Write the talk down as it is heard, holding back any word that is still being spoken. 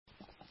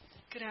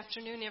Good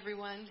afternoon,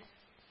 everyone.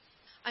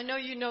 I know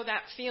you know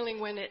that feeling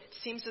when it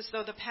seems as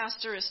though the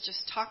pastor is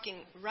just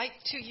talking right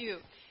to you,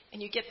 and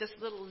you get this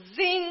little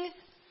zing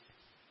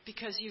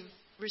because you've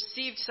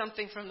received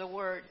something from the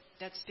word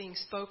that's being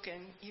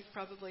spoken. You've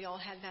probably all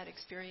had that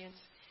experience,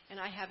 and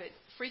I have it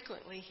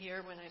frequently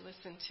here when I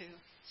listen to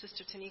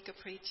Sister Tanika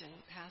preach and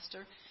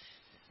pastor.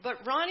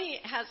 But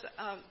Ronnie has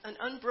an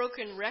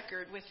unbroken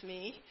record with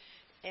me,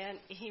 and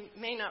he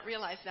may not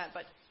realize that,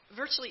 but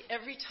virtually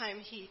every time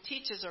he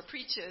teaches or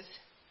preaches,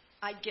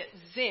 I get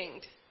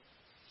zinged.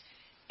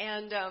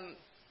 And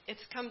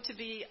it's come to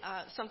be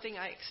something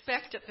I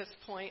expect at this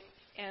point.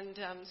 And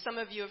some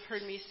of you have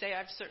heard me say,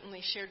 I've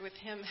certainly shared with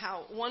him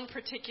how one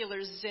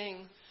particular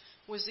zing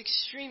was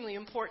extremely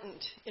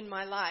important in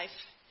my life.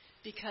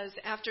 Because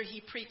after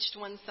he preached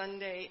one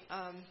Sunday,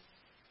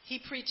 he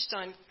preached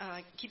on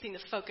keeping the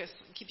focus,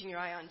 keeping your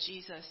eye on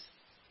Jesus.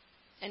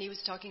 And he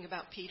was talking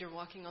about Peter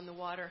walking on the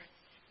water.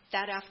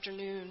 That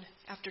afternoon,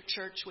 after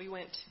church, we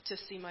went to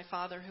see my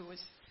father, who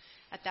was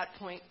at that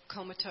point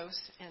comatose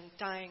and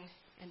dying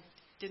and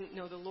didn't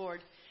know the Lord.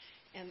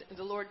 And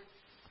the Lord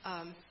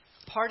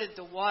parted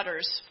the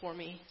waters for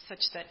me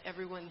such that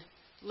everyone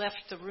left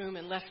the room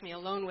and left me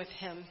alone with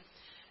him.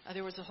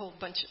 There was a whole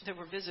bunch, there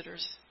were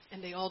visitors,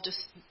 and they all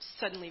just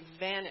suddenly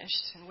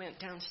vanished and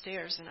went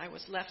downstairs, and I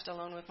was left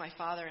alone with my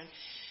father.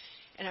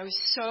 And I was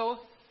so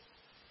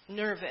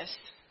nervous.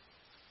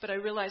 But I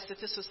realized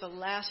that this was the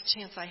last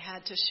chance I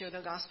had to share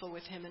the gospel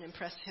with him and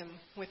impress him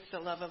with the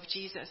love of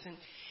Jesus.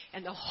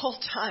 And the whole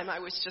time I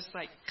was just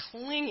like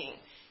clinging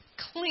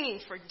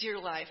for dear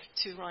life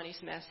to Ronnie's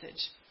message.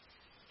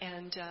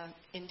 And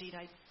indeed,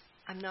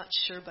 I'm not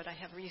sure, but I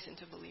have reason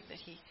to believe that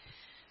he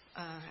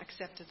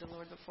accepted the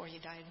Lord before he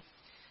died.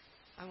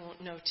 I won't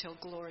know till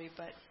glory,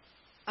 but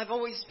I've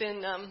always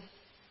been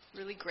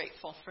really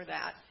grateful for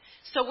that.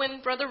 So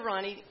when Brother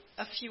Ronnie,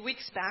 a few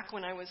weeks back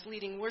when I was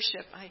leading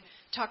worship, I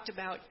talked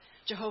about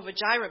Jehovah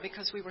Jireh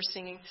because we were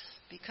singing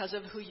Because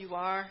of Who You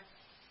Are.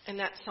 And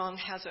that song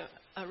has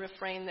a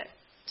refrain that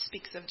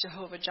speaks of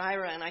Jehovah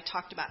Jireh. And I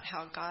talked about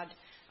how God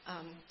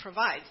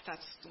provides.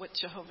 That's what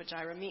Jehovah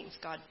Jireh means.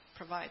 God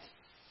provides.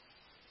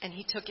 And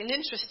he took an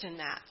interest in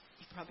that.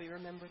 You probably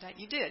remember that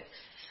you did.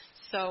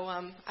 So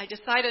I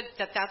decided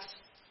that that's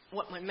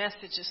what my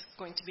message is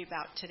going to be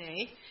about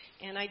today.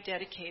 And I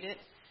dedicate it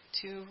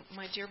to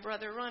my dear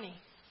brother Ronnie.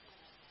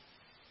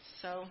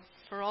 So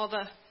for all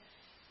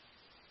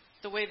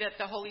the way that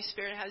the Holy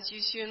Spirit has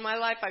used you in my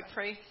life, I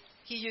pray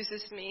he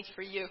uses me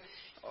for you.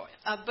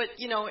 But,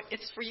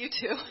 it's for you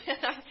too.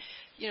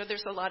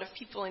 There's a lot of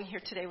people in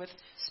here today with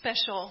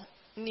special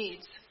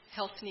needs,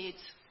 health needs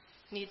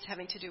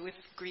having to do with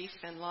grief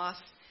and loss,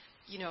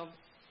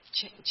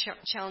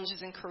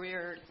 challenges in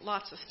career,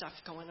 lots of stuff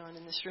going on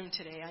in this room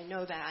today. I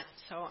know that.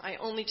 So I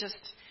only just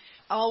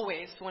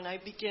always, when I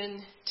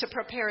begin to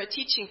prepare a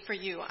teaching for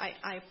you,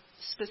 I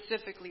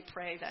specifically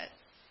pray that,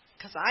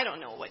 because I don't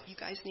know what you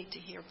guys need to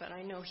hear, but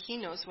I know he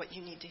knows what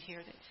you need to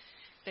hear,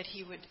 that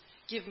he would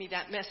give me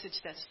that message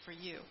that's for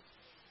you.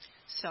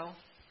 So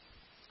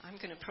I'm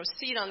going to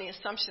proceed on the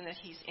assumption that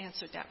he's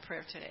answered that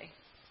prayer today.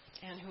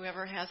 And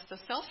whoever has the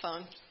cell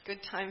phone, good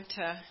time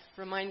to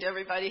remind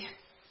everybody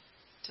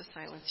to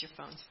silence your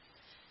phones.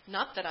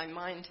 Not that I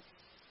mind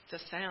the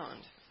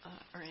sound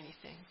or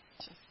anything.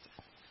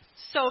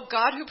 So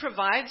God who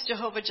provides,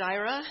 Jehovah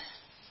Jireh,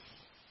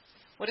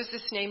 what does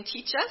this name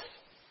teach us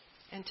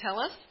and tell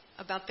us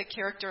about the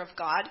character of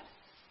God?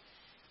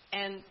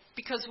 And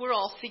because we're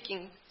all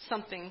seeking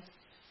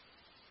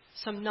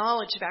some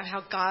knowledge about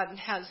how God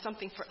has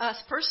something for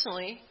us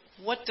personally,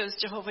 what does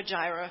Jehovah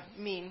Jireh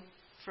mean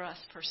for us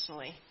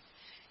personally?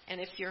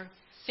 And if you're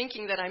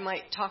thinking that I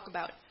might talk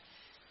about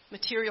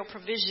material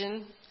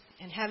provision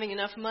and having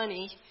enough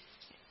money,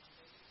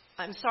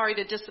 I'm sorry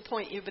to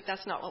disappoint you, but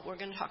that's not what we're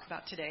going to talk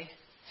about today.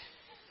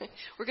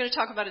 We're going to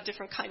talk about a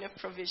different kind of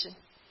provision,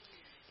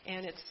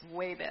 and it's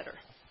way better.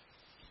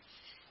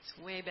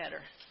 It's way better.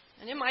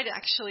 And it might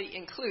actually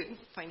include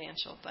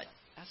financial, but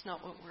that's not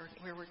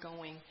where we're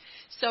going.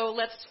 So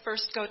let's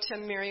first go to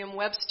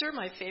Merriam-Webster,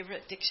 my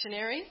favorite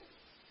dictionary.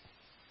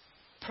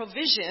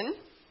 Provision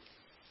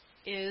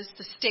is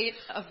the state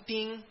of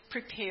being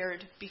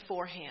prepared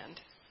beforehand.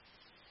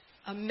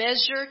 A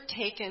measure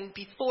taken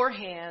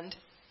beforehand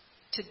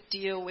to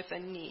deal with a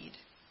need.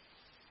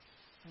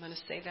 I'm going to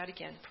say that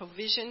again.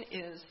 Provision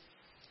is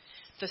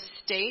the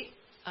state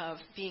of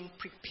being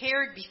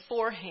prepared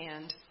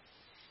beforehand,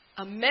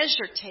 a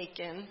measure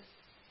taken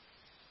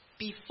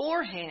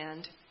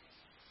beforehand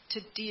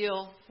to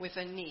deal with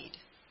a need.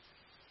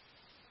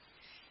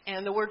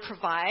 And the word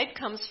provide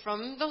comes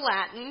from the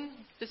Latin.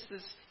 This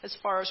is as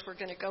far as we're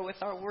going to go with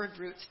our word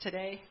roots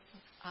today.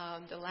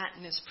 The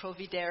Latin is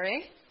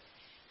providere.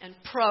 And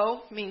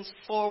pro means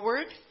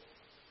forward.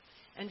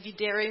 And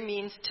videre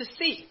means to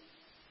see.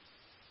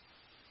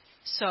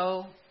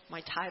 So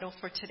my title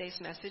for today's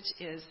message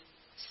is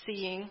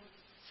Seeing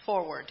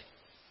Forward.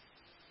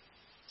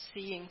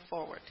 Seeing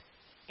forward.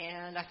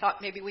 And I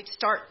thought maybe we'd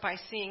start by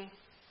seeing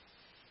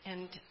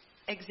and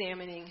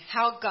examining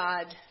how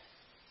God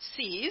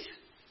sees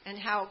and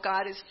how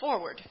God is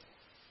forward.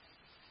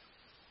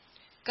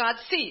 God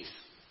sees.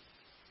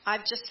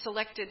 I've just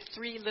selected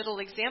 3 little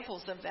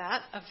examples of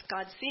that, of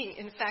God seeing.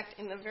 In fact,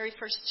 in the very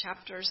first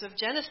chapters of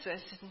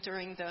Genesis,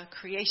 during the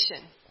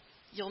creation,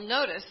 you'll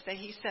notice that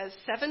he says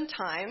 7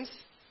 times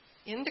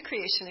in the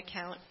creation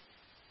account,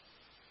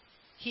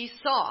 he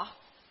saw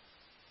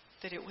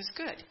that it was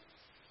good.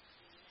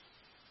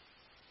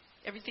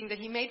 Everything that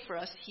he made for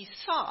us, he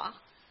saw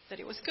that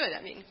it was good.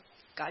 I mean,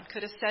 God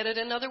could have said it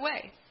another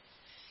way.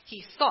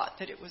 He thought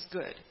that it was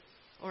good,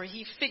 or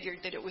he figured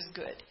that it was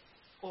good,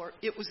 or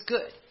it was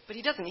good. But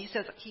he doesn't. He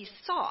says he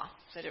saw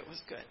that it was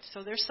good.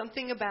 So there's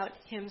something about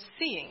him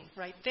seeing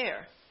right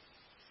there.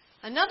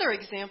 Another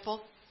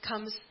example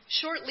comes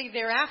shortly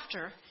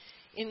thereafter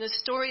in the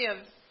story of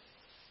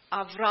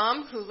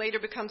Avram, who later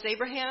becomes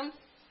Abraham,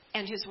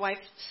 and his wife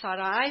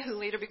Sarai, who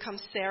later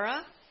becomes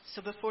Sarah.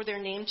 So before their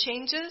name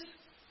changes,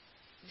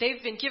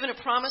 they've been given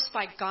a promise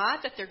by God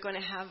that they're going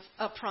to have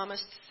a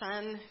promised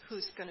son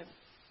who's going to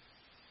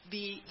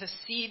be the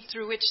seed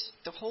through which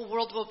the whole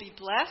world will be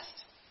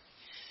blessed.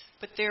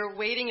 But they're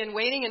waiting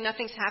and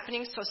nothing's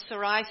happening. So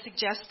Sarai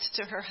suggests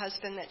to her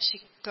husband that she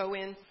go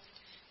in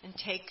and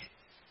take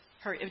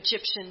her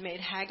Egyptian maid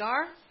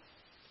Hagar.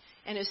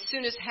 And as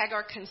soon as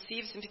Hagar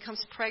conceives and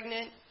becomes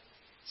pregnant,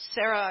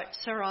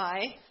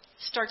 Sarai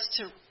starts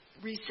to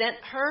resent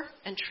her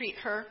and treat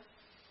her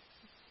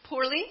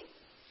poorly.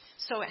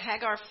 So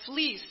Hagar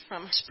flees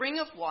from a spring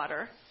of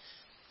water,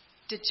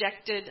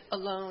 dejected,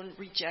 alone,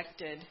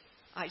 rejected,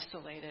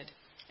 isolated.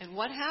 And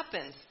what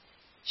happens?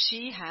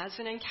 She has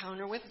an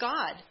encounter with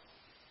God.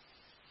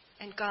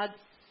 And God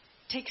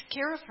takes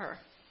care of her,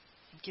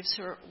 gives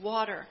her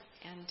water,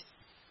 and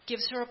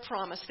gives her a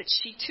promise that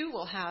she too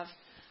will have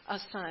a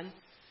son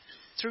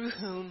through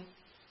whom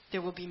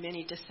there will be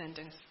many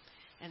descendants,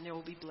 and there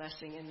will be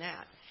blessing in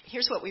that.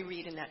 Here's what we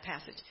read in that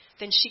passage.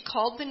 Then she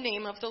called the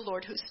name of the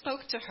Lord who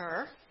spoke to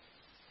her,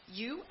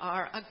 "You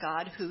are a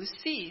God who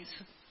sees."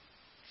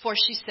 For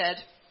she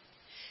said,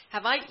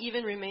 "Have I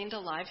even remained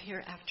alive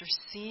here after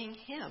seeing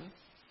him?"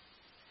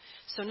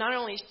 So not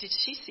only did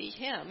she see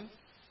him,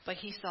 but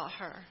he saw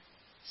her.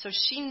 So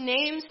she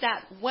names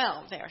that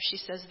well there. She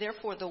says,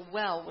 therefore the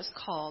well was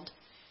called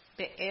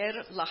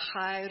Be'er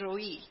Lahai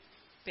Roi.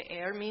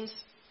 Be'er means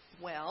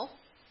well.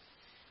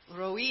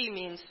 Roi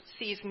means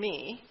sees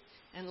me.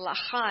 And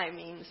Lahai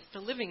means the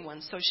living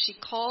one. So she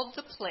called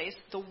the place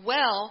the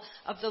well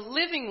of the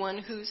living one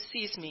who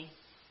sees me.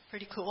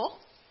 Pretty cool.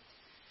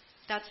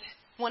 That's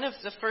one of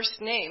the first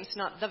names,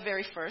 not the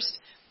very first,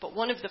 but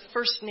one of the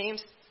first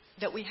names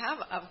that we have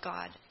of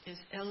God is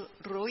El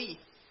Roi,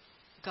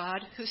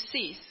 God who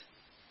sees.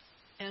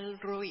 El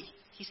Roi,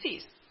 he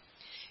sees.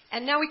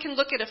 And now we can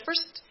look at a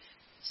first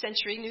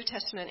century New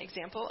Testament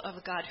example of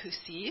a God who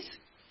sees,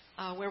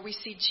 where we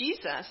see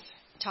Jesus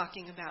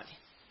talking about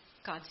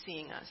God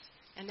seeing us.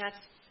 And that's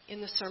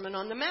in the Sermon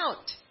on the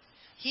Mount.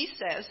 He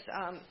says,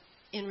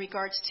 in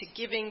regards to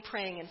giving,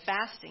 praying, and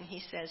fasting,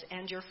 he says,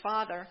 and your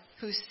Father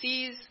who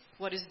sees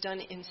what is done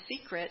in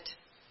secret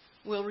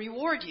will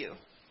reward you.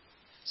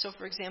 So,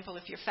 for example,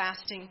 if you're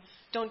fasting,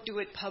 don't do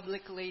it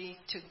publicly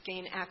to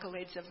gain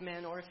accolades of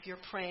men. Or if you're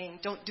praying,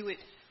 don't do it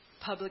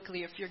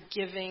publicly. If you're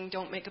giving,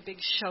 don't make a big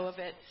show of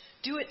it.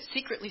 Do it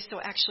secretly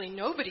so actually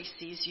nobody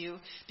sees you,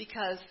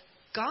 because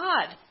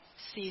God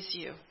sees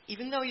you.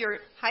 Even though you're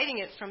hiding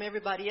it from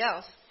everybody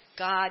else,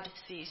 God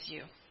sees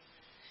you.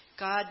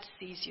 God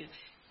sees you.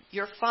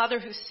 Your Father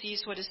who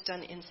sees what is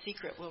done in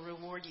secret will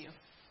reward you.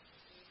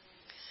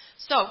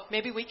 So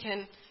maybe we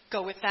can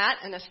go with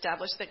that and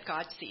establish that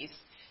God sees.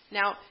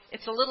 Now,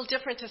 it's a little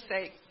different to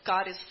say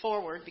God is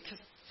forward, because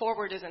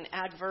forward is an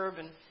adverb,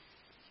 and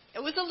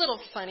it was a little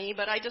funny,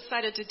 but I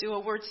decided to do a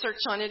word search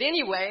on it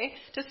anyway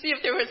to see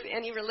if there was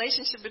any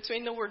relationship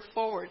between the word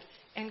forward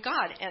and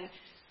God. And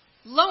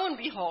lo and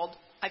behold,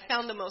 I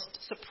found the most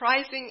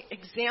surprising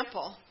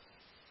example,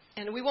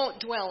 and we won't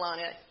dwell on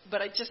it,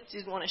 but I just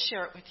did want to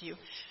share it with you.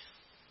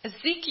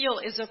 Ezekiel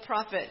is a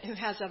prophet who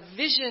has a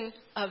vision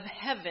of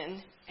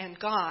heaven and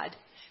God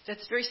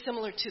that's very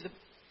similar to the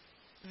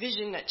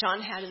vision that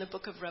John had in the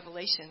book of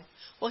Revelation.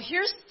 Well,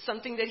 here's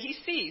something that he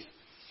sees.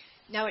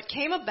 Now it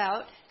came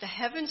about, the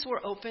heavens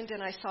were opened,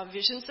 and I saw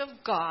visions of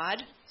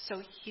God.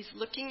 So he's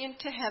looking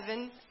into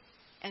heaven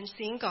and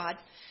seeing God.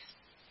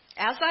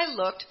 As I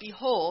looked,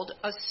 behold,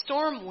 a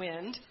storm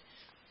wind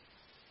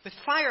with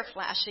fire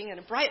flashing and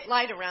a bright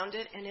light around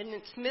it, and in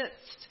its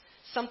midst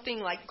something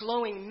like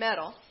glowing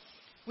metal.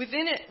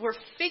 Within it were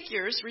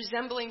figures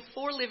resembling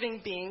 4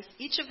 living beings.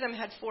 Each of them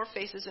had 4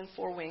 faces and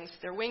 4 wings.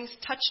 Their wings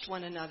touched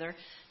one another.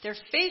 Their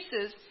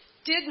faces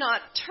did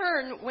not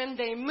turn when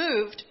they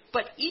moved,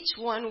 but each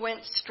one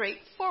went straight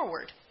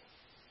forward.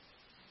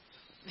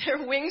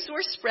 Their wings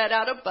were spread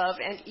out above,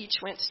 and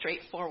each went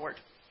straight forward.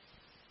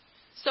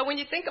 So when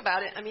you think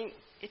about it, I mean,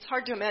 it's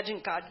hard to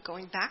imagine God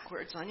going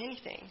backwards on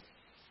anything.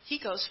 He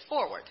goes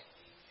forward.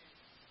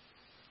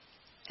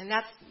 And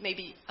that's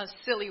maybe a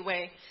silly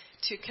way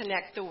to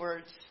connect the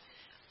words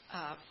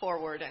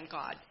forward and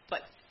God.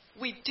 But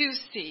we do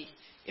see,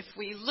 if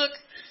we look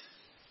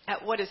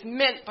at what is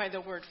meant by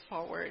the word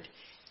forward,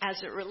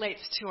 as it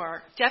relates to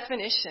our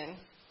definition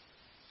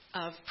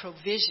of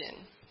provision,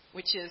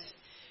 which is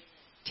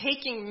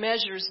taking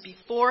measures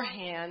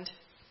beforehand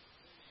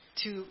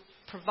to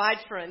provide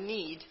for a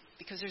need,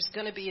 because there's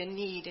going to be a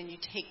need and you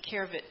take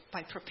care of it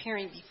by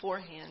preparing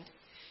beforehand.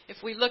 If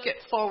we look at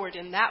forward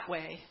in that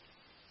way,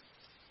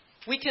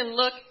 we can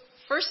look,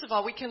 first of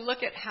all, we can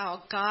look at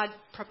how God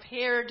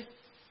prepared,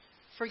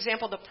 for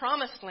example, the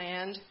promised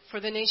land for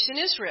the nation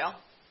Israel.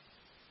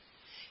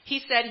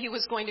 He said he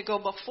was going to go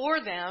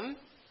before them,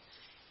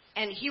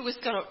 and he was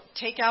going to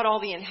take out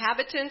all the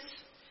inhabitants,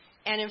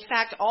 and in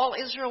fact, all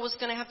Israel was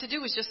going to have to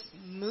do was just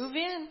move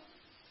in.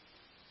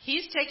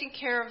 He's taking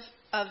care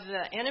of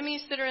the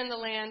enemies that are in the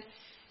land.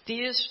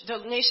 The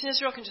nation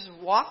Israel can just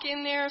walk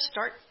in there,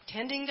 start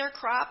tending their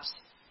crops.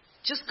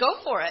 Just go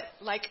for it.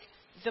 Like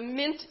the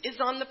mint is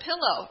on the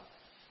pillow.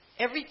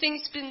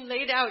 Everything's been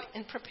laid out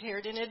and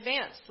prepared in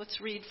advance.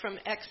 Let's read from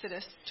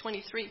Exodus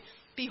 23.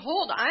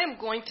 Behold, I am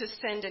going to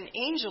send an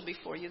angel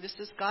before you. This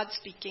is God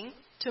speaking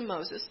to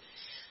Moses.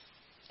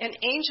 An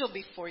angel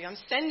before you. I'm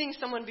sending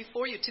someone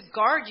before you to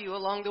guard you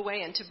along the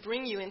way and to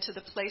bring you into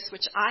the place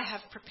which I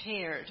have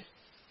prepared.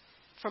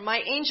 For my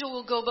angel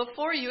will go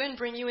before you and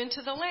bring you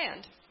into the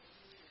land.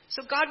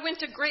 So God went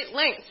to great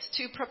lengths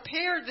to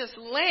prepare this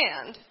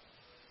land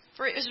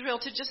for Israel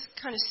to just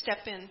kind of step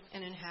in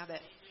and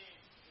inhabit.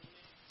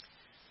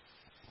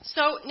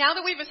 So now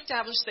that we've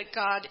established that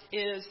God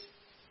is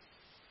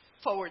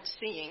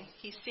forward-seeing,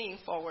 he's seeing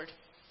forward,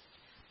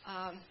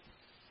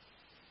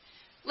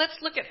 let's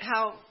look at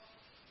how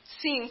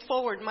seeing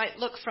forward might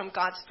look from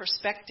God's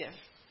perspective.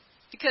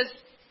 Because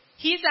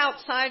he's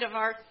outside of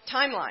our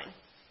timeline.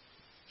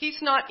 He's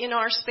not in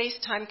our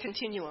space-time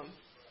continuum.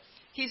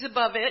 He's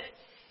above it.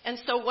 And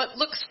so what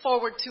looks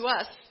forward to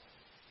us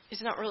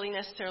is not really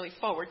necessarily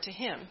forward to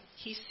him.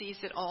 He sees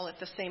it all at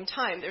the same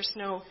time. There's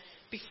no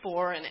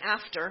before and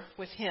after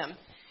with him.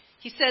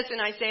 He says in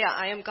Isaiah,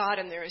 I am God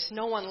and there is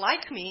no one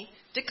like me,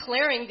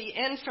 declaring the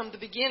end from the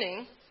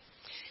beginning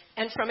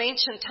and from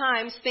ancient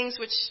times, things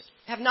which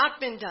have not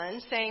been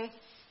done, saying,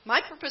 my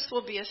purpose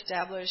will be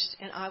established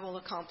and I will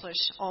accomplish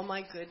all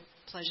my good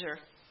pleasure.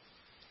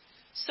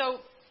 So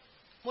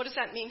what does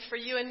that mean for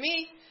you and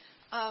me?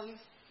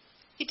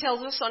 He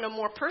tells us on a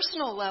more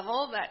personal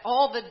level that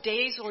all the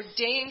days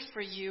ordained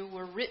for you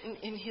were written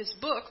in his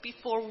book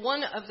before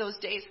one of those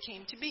days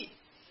came to be.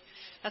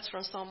 That's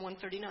from Psalm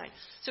 139.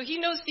 So he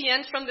knows the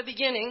end from the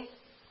beginning,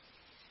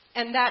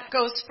 and that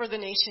goes for the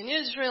nation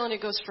Israel, and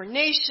it goes for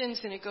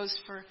nations, and it goes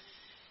for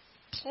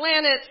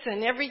planets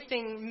and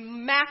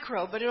everything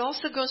macro, but it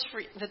also goes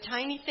for the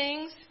tiny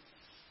things,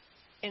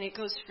 and it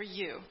goes for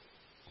you.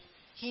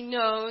 He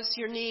knows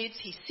your needs.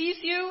 He sees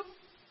you.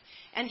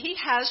 And he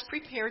has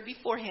prepared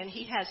beforehand.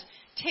 He has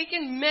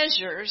taken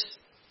measures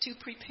to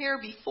prepare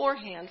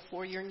beforehand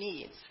for your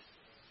needs.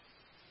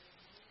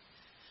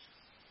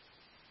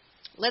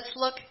 Let's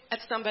look at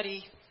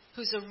somebody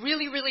who's a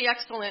really, really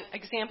excellent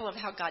example of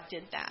how God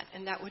did that,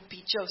 and that would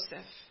be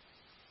Joseph.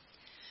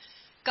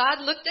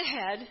 God looked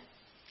ahead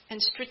and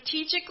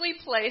strategically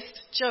placed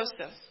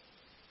Joseph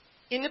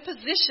in a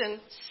position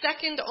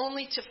second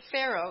only to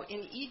Pharaoh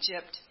in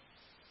Egypt.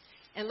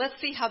 And let's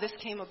see how this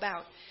came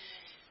about.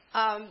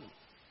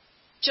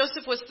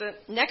 Joseph was the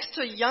next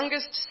to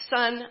youngest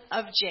son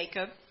of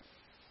Jacob,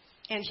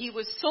 and he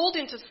was sold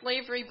into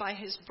slavery by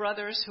his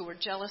brothers who were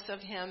jealous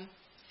of him.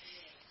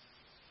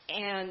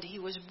 And he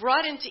was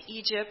brought into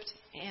Egypt,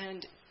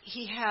 and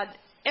he had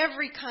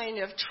every kind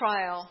of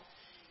trial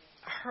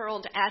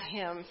hurled at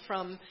him,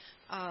 from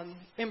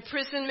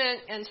imprisonment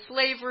and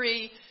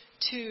slavery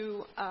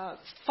to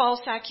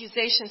false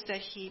accusations that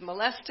he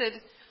molested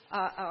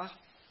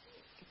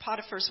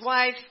Potiphar's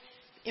wife,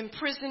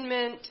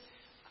 imprisonment,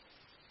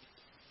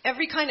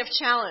 every kind of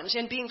challenge,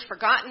 and being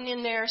forgotten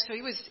in there. So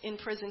he was in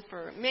prison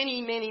for many,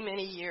 many,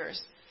 many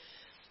years.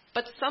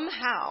 But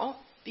somehow,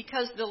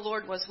 because the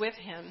Lord was with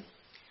him,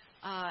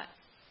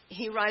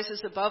 he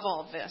rises above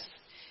all this.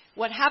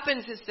 What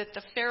happens is that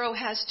the Pharaoh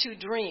has two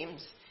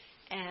dreams,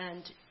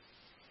 and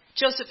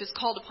Joseph is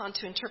called upon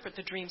to interpret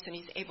the dreams, and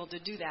he's able to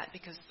do that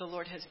because the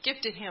Lord has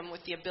gifted him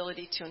with the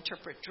ability to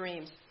interpret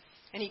dreams.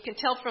 And he can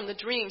tell from the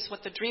dreams,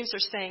 what the dreams are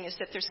saying is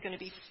that there's going to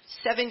be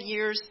 7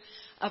 years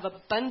of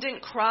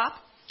abundant crop,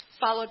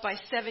 followed by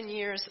 7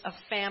 years of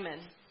famine.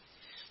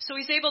 So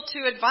he's able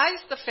to advise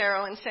the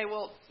Pharaoh and say,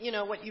 well, you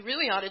know, what you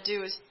really ought to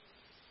do is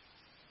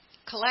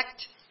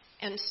collect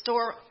and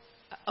store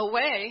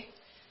away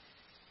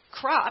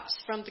crops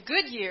from the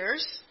good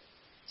years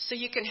so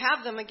you can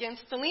have them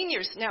against the lean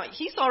years. Now,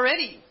 he's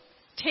already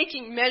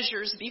taking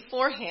measures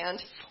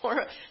beforehand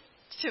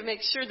to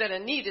make sure that a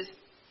need is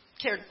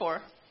cared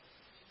for.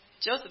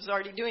 Joseph's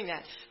already doing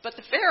that. But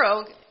the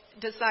Pharaoh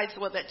decides,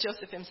 well, that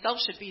Joseph himself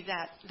should be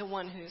the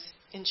one who's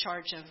in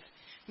charge of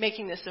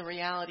making this a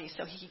reality.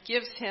 So he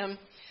gives him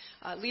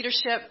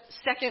leadership,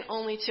 second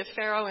only to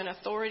Pharaoh in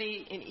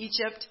authority in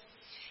Egypt.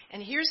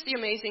 And here's the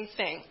amazing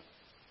thing.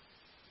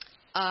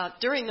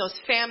 During those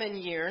famine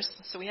years,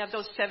 so we have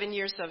those 7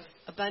 years of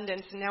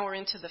abundance, and now we're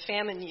into the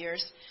famine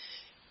years,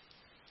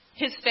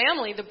 his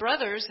family, the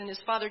brothers and his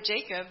father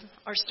Jacob,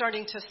 are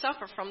starting to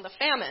suffer from the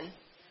famine.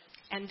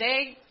 And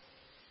they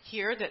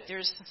hear that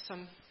there's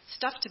some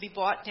stuff to be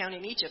bought down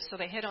in Egypt, so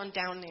they head on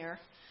down there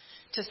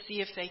to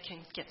see if they can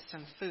get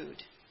some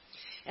food.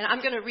 And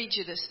I'm going to read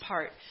you this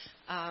part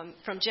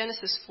from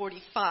Genesis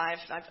 45.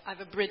 I've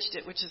abridged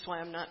it, which is why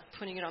I'm not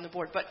putting it on the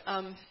board. But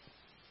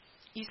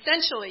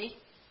essentially,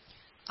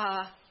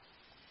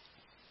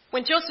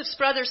 when Joseph's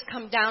brothers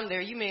come down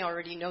there, you may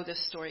already know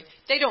this story,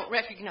 they don't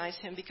recognize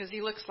him because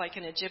he looks like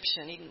an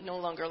Egyptian. He no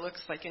longer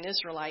looks like an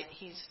Israelite.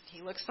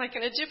 He looks like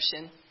an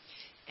Egyptian.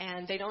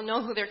 And they don't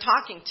know who they're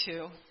talking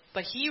to,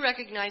 but he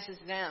recognizes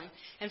them.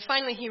 And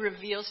finally he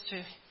reveals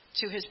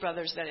to his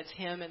brothers that it's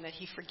him and that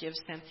he forgives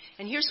them.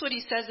 And here's what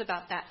he says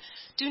about that.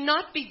 Do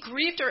not be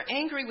grieved or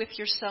angry with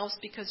yourselves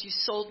because you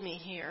sold me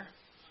here.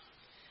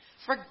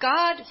 For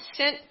God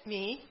sent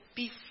me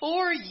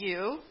before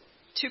you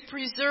to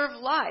preserve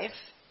life.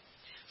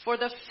 For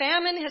the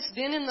famine has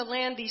been in the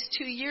land these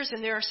 2 years,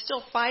 and there are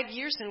still 5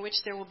 years in which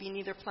there will be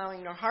neither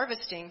plowing nor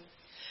harvesting.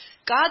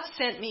 God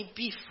sent me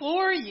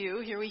before you,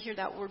 here we hear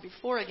that word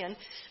before again,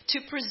 to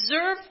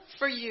preserve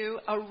for you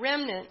a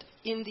remnant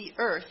in the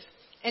earth,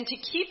 and to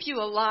keep you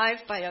alive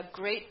by a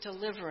great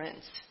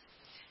deliverance.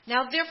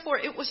 Now therefore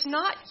it was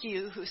not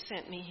you who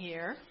sent me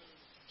here.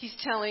 He's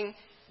telling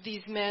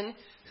these men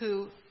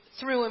who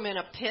threw him in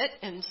a pit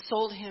and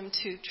sold him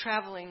to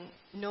traveling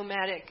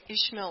nomadic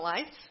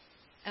Ishmaelites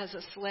as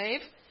a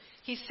slave.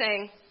 He's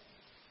saying,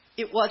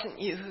 it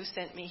wasn't you who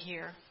sent me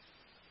here,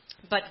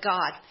 but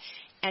God.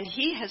 And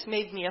he has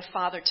made me a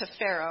father to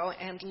Pharaoh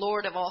and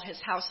lord of all his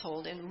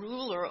household and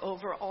ruler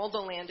over all the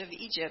land of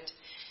Egypt.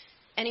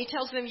 And he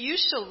tells them, you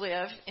shall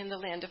live in the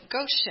land of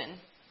Goshen,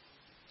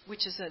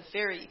 which is a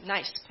very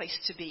nice place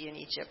to be in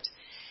Egypt.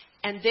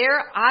 And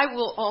there I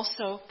will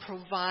also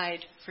provide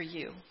for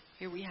you.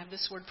 Here we have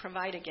this word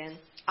provide again.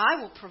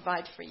 I will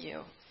provide for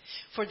you.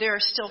 For there are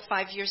still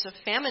 5 years of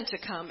famine to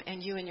come,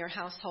 and you and your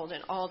household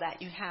and all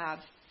that you have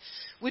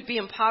would be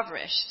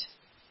impoverished.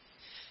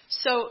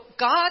 So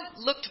God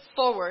looked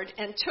forward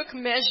and took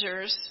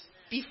measures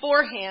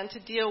beforehand to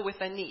deal with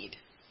a need.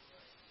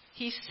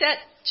 He set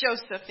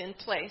Joseph in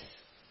place.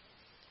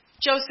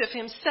 Joseph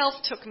himself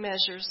took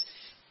measures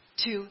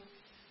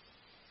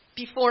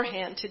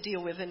beforehand to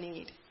deal with a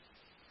need.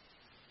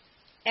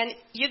 And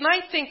you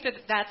might think that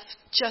that's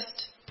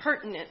just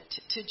pertinent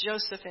to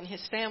Joseph and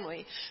his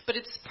family, but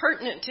it's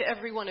pertinent to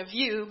every one of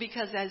you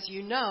because, as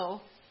you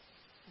know,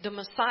 the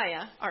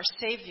Messiah, our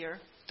Savior,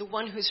 the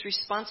one who's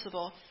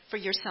responsible for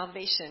your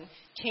salvation,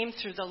 came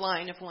through the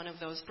line of one of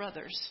those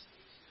brothers.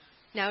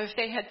 Now, if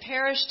they had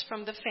perished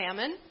from the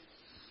famine,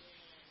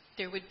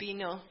 there would be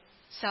no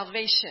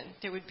salvation.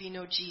 There would be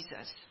no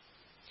Jesus.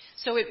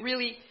 So it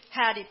really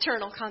had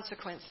eternal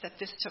consequence that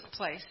this took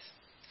place.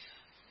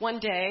 One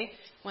day,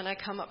 when I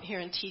come up here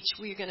and teach,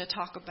 we're going to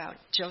talk about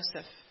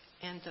Joseph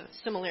and the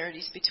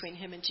similarities between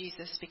him and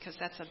Jesus, because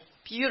that's a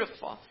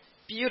beautiful,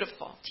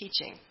 beautiful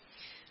teaching.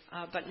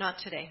 But not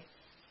today.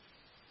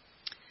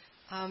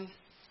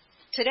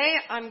 Today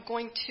I'm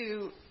going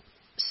to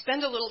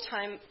spend a little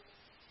time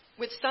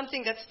with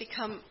something that's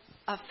become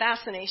a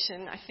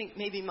fascination. I think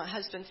maybe my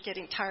husband's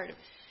getting tired of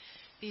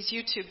these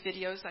YouTube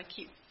videos I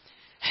keep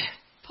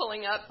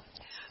pulling up.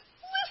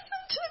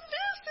 Listen to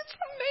this, it's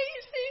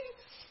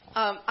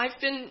amazing. I've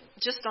been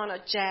just on a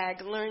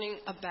jag learning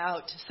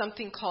about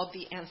something called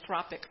the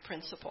anthropic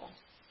principle.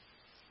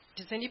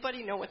 Does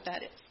anybody know what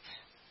that is?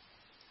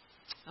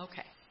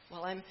 Okay.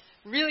 Well, I'm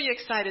really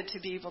excited to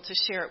be able to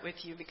share it with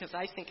you because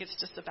I think it's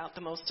just about the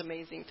most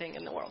amazing thing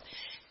in the world.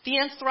 The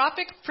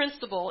anthropic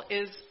principle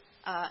is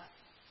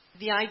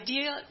the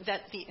idea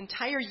that the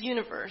entire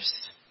universe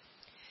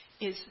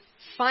is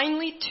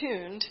finely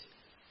tuned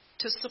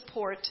to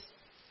support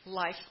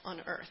life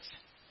on Earth.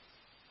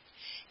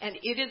 And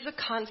it is a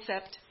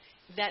concept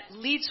that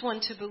leads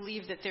one to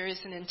believe that there is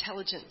an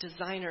intelligent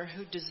designer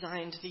who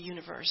designed the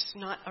universe,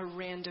 not a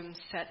random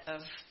set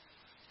of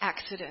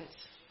accidents.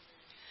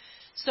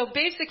 So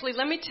basically,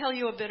 let me tell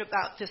you a bit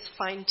about this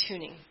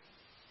fine-tuning.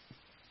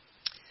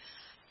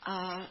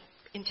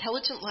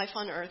 Intelligent life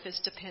on Earth is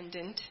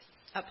dependent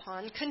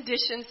upon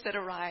conditions that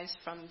arise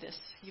from this.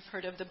 You've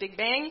heard of the Big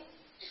Bang?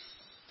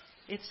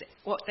 It's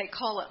what they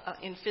call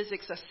in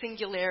physics a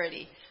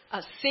singularity,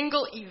 a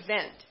single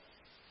event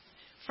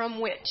from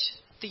which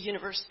the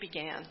universe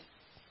began.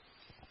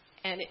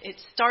 And it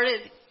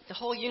started, the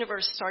whole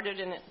universe started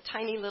in a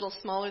tiny little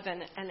smaller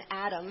than an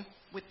atom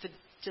with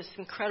this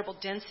incredible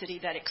density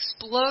that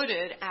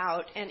exploded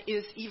out and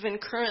is even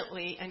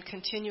currently and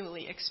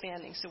continually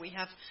expanding. So we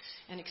have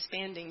an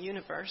expanding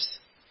universe,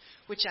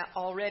 which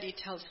already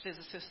tells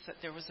physicists that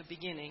there was a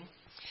beginning.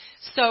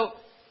 So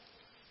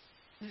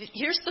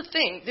here's the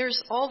thing.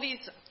 There's all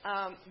these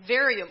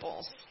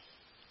variables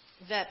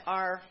that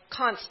are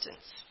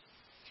constants.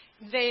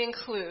 They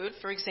include,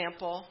 for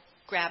example,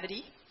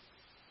 gravity,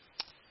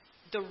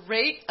 the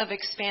rate of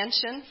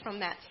expansion from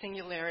that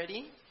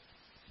singularity.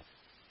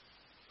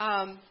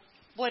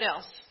 What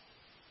else?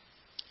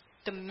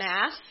 The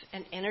mass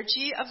and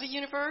energy of the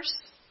universe,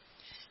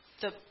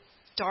 the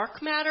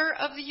dark matter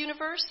of the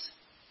universe,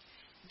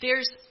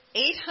 there's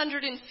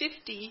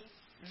 850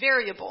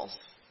 variables.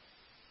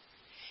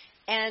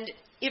 And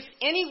if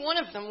any one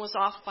of them was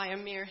off by a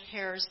mere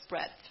hair's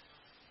breadth,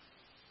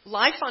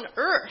 life on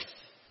Earth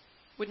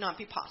would not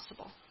be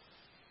possible.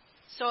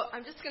 So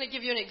I'm just going to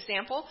give you an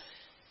example.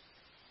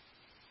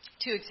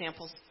 2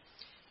 examples.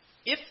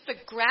 If the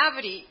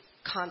gravity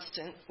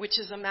constant, which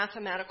is a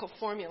mathematical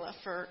formula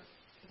for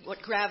what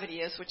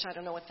gravity is, which I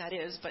don't know what that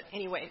is, but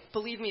anyway,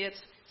 believe me,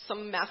 it's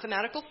some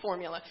mathematical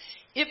formula.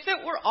 If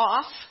it were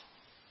off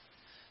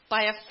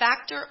by a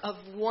factor of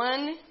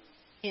 1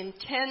 in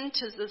 10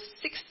 to the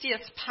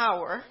 60th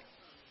power,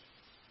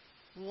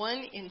 1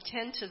 in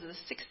 10 to the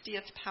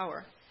 60th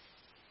power,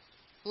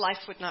 life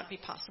would not be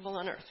possible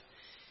on Earth.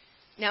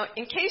 Now,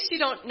 in case you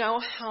don't know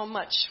how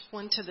much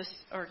 1 to the,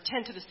 or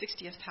 10 to the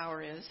 60th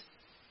power is,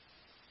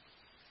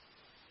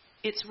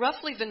 it's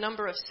roughly the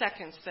number of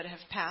seconds that have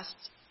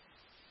passed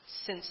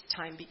since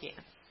time began.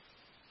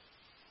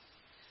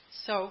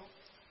 So,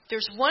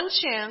 there's one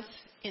chance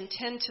in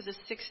 10 to the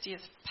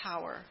 60th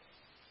power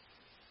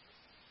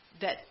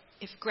that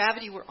if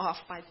gravity were off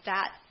by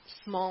that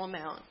small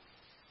amount,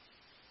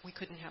 we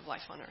couldn't have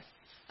life on Earth.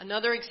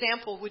 Another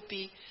example would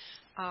be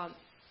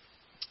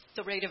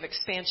the rate of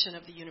expansion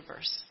of the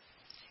universe.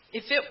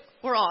 If it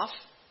were off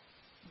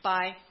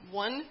by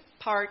 1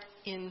 part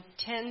in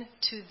 10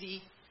 to the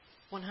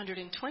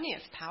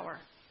 120th power,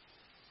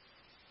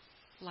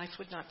 life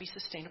would not be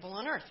sustainable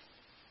on Earth.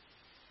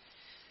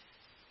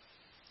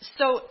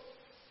 So,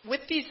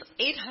 with these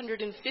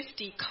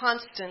 850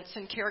 constants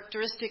and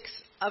characteristics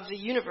of the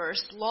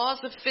universe, laws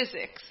of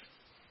physics,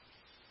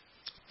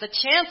 the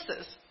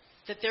chances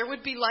that there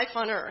would be life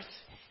on Earth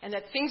and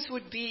that things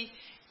would be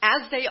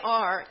as they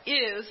are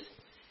is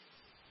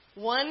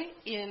 1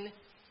 in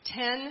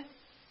 10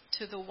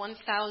 to the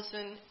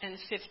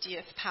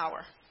 1050th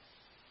power.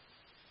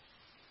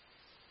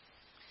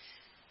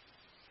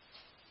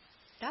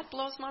 That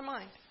blows my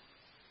mind.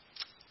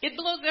 It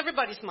blows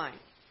everybody's mind.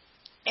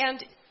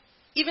 And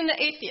even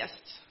the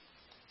atheists.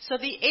 So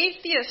the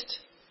atheist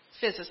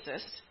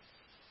physicist,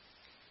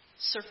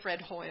 Sir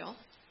Fred Hoyle,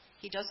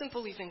 he doesn't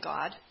believe in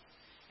God.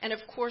 And of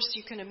course,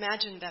 you can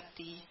imagine that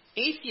the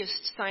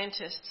atheist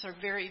scientists are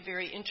very,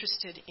 very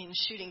interested in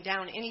shooting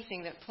down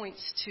anything that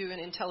points to an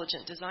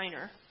intelligent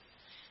designer.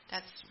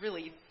 That's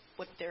really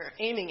what they're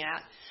aiming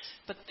at.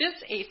 But this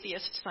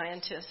atheist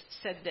scientist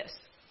said this: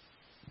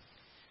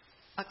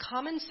 a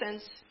common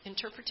sense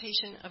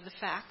interpretation of the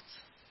facts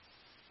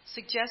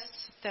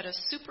suggests that a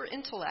super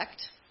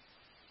intellect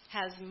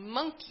has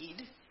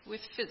monkeyed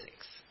with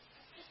physics,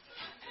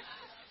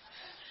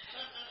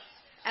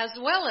 as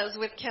well as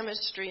with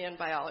chemistry and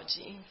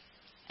biology,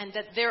 and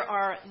that there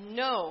are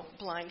no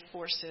blind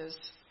forces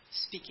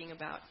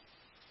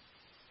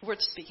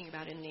worth speaking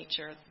about in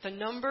nature. The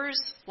numbers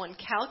one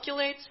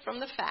calculates from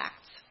the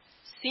facts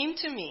seem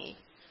to me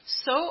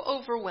so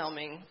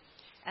overwhelming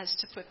as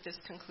to put this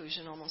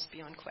conclusion almost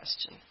beyond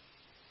question.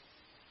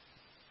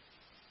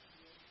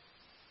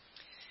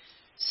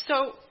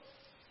 So,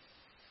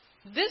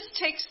 this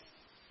takes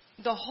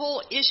the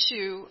whole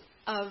issue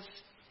of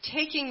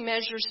taking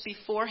measures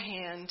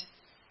beforehand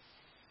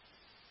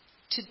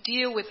to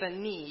deal with a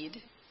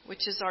need,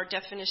 which is our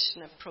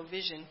definition of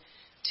provision,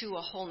 to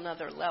a whole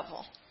nother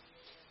level.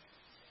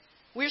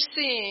 We're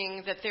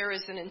seeing that there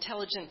is an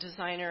intelligent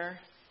designer,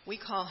 we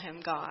call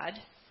him God,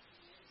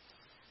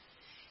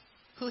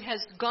 who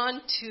has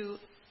gone to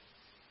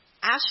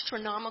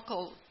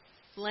astronomical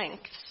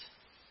lengths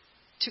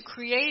to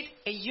create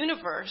a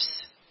universe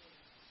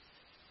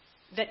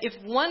that if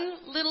one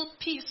little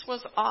piece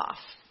was off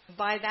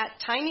by that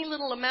tiny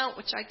little amount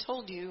which I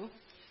told you,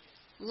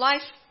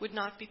 life would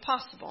not be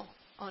possible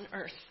on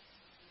Earth.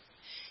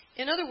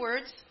 In other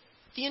words,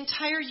 the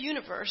entire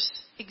universe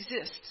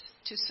exists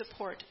to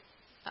support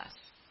us.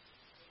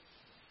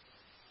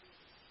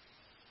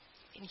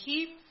 And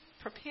he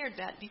prepared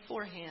that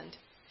beforehand.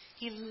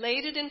 He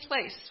laid it in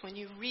place. When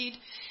you read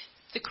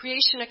the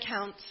creation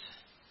accounts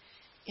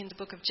in the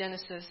book of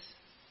Genesis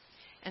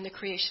and the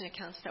creation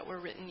accounts that were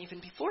written even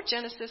before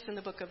Genesis in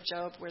the book of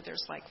Job, where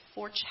there's like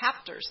 4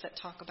 chapters that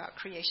talk about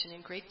creation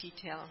in great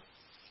detail,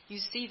 you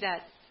see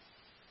that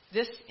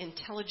this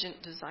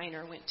intelligent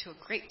designer went to a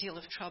great deal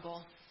of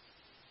trouble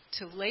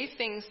to lay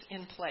things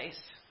in place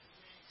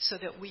so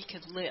that we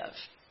could live.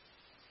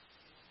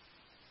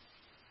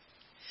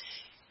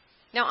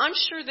 Now, I'm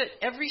sure that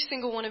every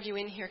single one of you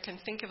in here can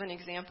think of an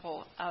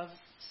example of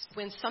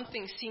when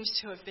something seems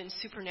to have been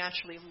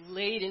supernaturally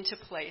laid into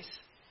place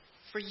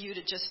for you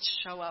to just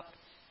show up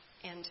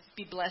and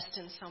be blessed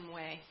in some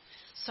way.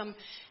 Some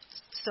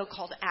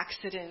so-called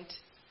accident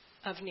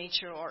of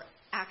nature or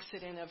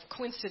accident of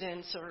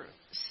coincidence or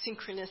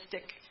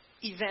synchronistic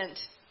event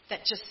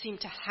that just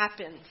seemed to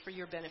happen for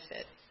your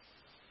benefit.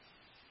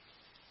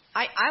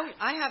 I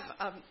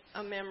have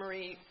a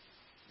memory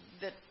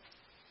that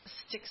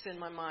sticks in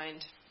my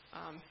mind.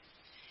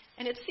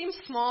 And it seems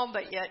small,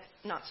 but yet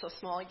not so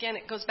small. Again,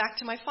 it goes back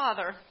to my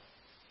father.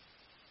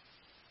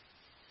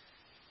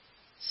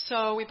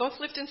 So we both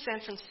lived in San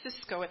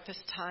Francisco at this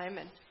time,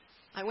 and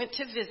I went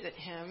to visit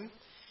him,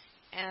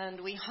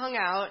 and we hung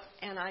out,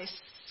 and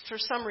for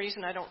some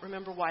reason, I don't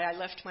remember why, I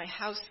left my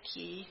house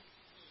key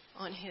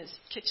on his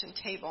kitchen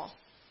table.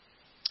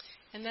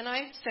 And then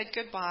I said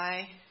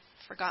goodbye,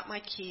 forgot my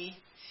key,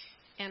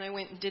 and I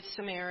went and did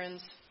some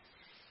errands.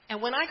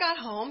 And when I got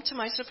home, to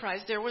my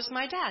surprise, there was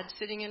my dad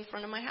sitting in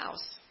front of my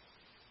house.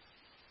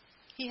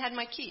 He had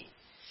my key.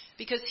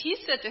 Because he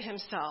said to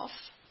himself,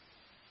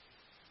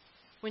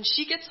 when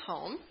she gets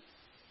home,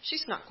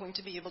 she's not going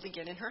to be able to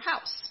get in her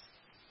house.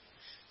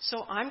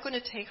 So I'm going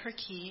to take her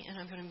key and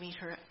I'm going to meet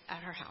her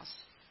at her house.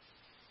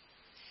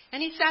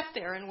 And he sat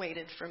there and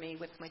waited for me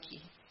with my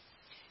key.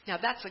 Now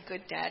that's a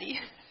good daddy.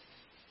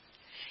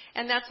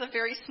 And that's a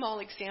very small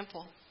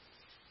example.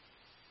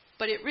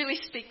 But it really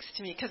speaks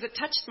to me because it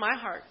touched my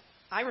heart.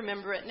 I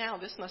remember it now.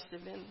 This must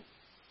have been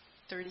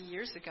 30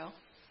 years ago.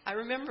 I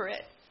remember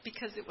it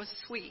because it was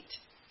sweet.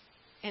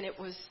 And it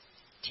was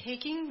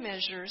taking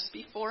measures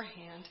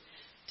beforehand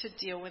to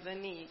deal with a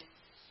need.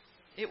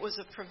 It was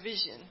a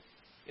provision.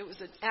 It was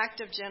an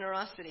act of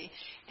generosity.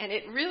 And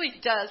it really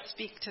does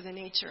speak to the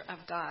nature of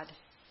God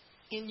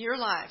in your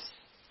lives,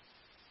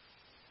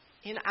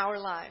 in our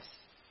lives,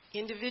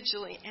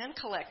 individually and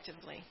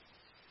collectively.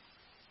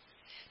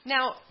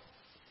 Now,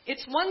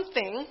 it's one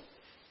thing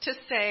to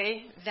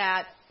say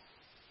that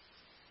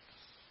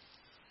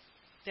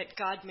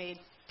God made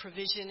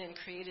provision and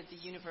created the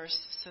universe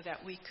so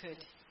that we could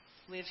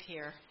live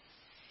here.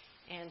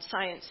 And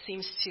science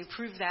seems to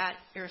prove that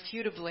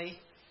irrefutably,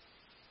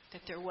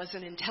 that there was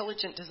an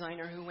intelligent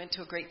designer who went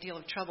to a great deal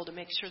of trouble to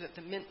make sure that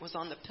the mint was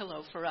on the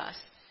pillow for us.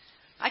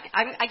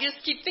 I just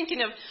keep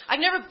thinking of, I've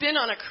never been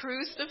on a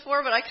cruise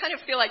before, but I kind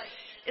of feel like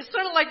it's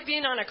sort of like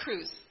being on a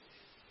cruise.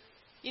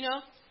 You know,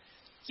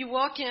 you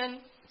walk in,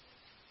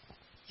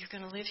 you're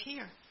going to live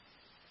here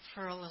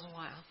for a little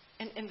while.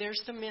 And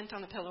there's the mint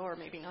on the pillow, or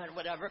maybe not, or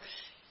whatever.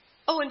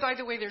 Oh, and by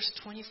the way, there's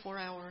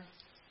 24-hour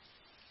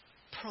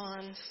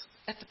prawns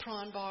at the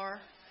prawn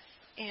bar.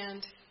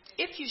 And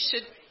if you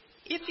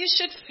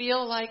should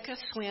feel like a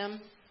swim,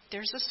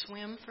 there's a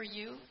swim for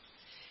you.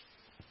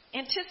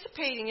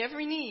 Anticipating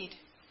every need.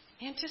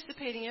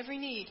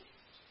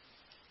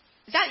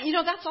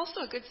 That's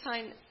also a good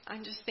sign,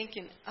 I'm just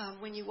thinking,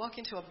 when you walk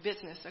into a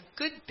business. A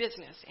good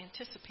business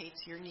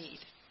anticipates your need.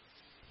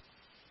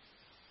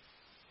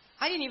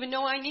 I didn't even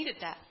know I needed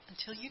that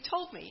until you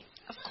told me.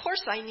 Of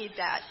course I need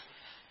that.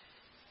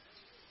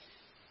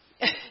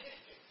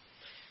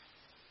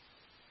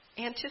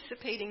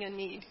 Anticipating a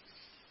need.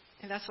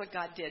 And that's what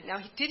God did. Now,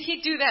 did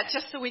He do that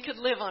just so we could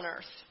live on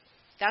earth?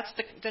 That's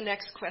the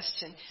next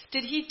question.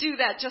 Did He do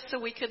that just so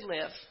we could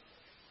live?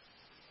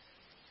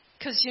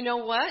 Because you know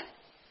what?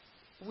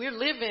 We're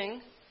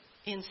living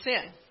in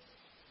sin.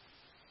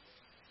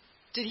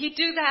 Did He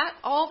do that,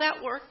 all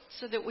that work,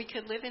 so that we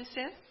could live in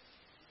sin?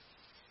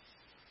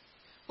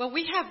 Well,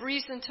 we have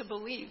reason to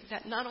believe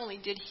that not only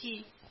did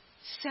He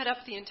set up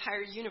the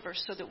entire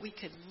universe so that we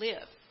could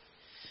live,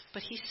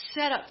 but He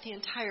set up the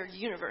entire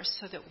universe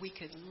so that we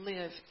could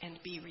live and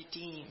be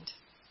redeemed.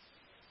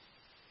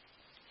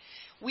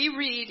 We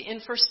read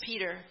in 1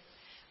 Peter,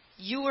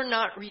 "You were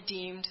not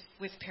redeemed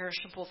with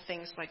perishable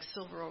things like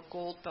silver or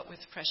gold, but with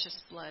precious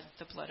blood,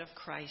 the blood of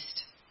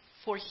Christ.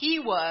 For He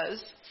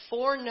was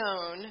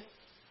foreknown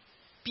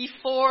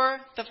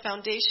before the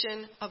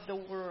foundation of the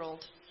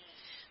world,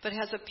 but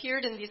has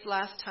appeared in these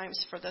last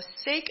times for the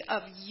sake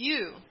of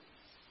you,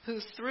 who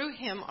through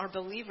Him are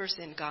believers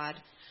in God,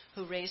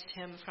 who raised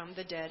Him from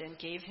the dead and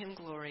gave Him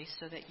glory,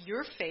 so that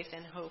your faith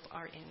and hope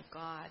are in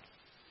God."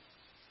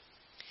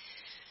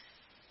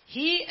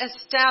 He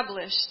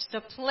established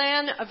the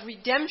plan of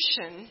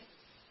redemption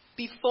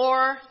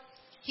before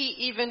He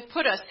even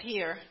put us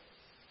here.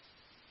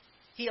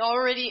 He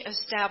already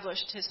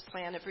established His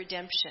plan of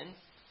redemption.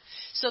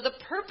 So the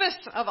purpose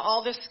of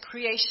all this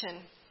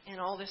creation and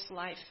all this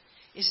life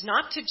is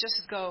not to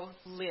just go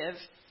live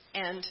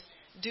and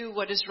do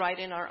what is right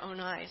in our own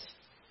eyes,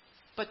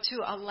 but to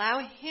allow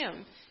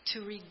Him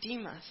to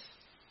redeem us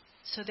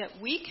so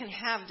that we can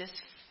have this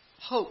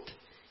hope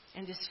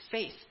and this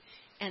faith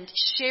and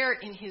share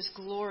in His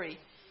glory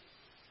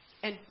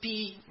and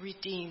be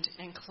redeemed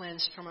and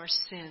cleansed from our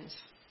sins.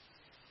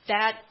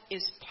 That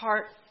is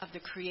part of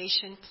the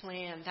creation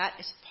plan. That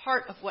is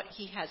part of what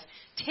He has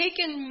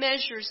taken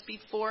measures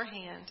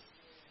beforehand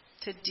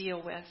to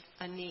deal with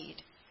a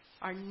need.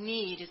 Our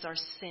need is our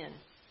sin.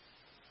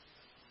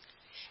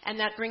 And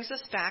that brings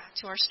us back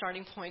to our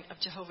starting point of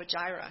Jehovah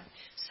Jireh.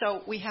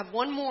 So we have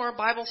one more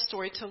Bible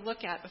story to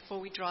look at before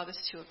we draw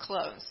this to a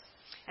close.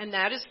 And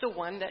that is the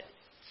one that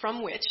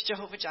from which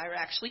Jehovah Jireh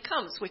actually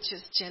comes, which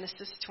is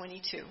Genesis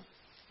 22.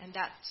 And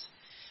that's,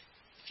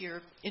 if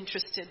you're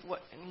interested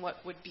in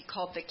what would be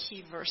called the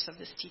key verse of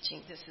this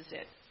teaching, this is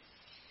it.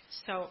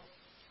 So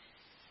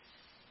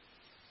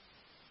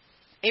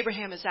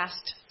Abraham is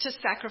asked to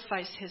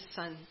sacrifice his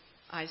son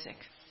Isaac.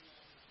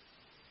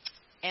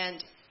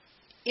 And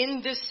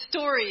in this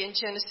story in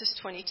Genesis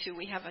 22,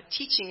 we have a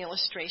teaching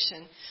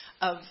illustration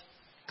of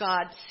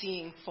God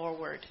seeing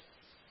forward.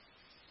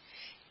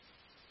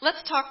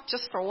 let's talk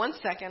just for 1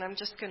 second. I'm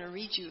just going to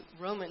read you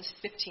Romans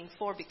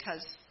 15:4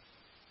 because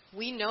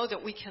we know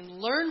that we can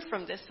learn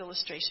from this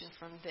illustration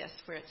from this,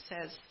 where it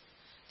says,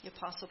 the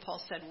Apostle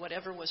Paul said,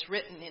 whatever was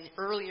written in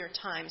earlier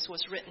times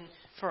was written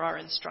for our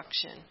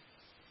instruction,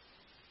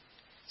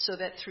 so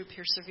that through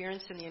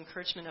perseverance and the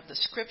encouragement of the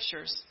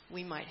Scriptures,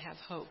 we might have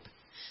hope.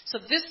 So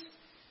this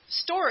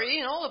story,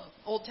 and all of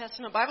Old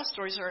Testament Bible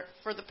stories, are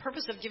for the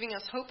purpose of giving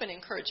us hope and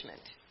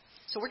encouragement.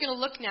 So we're going to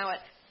look now at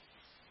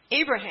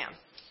Abraham.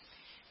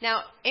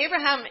 Now,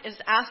 Abraham is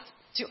asked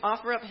to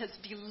offer up his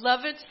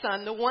beloved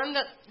son, the one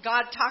that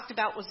God talked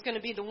about was going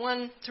to be the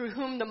one through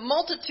whom the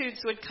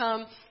multitudes would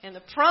come, and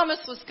the promise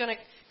was going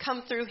to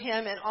come through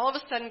him, and all of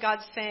a sudden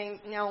God's saying,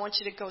 now I want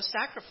you to go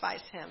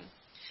sacrifice him.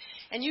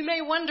 And you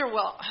may wonder,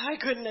 well, I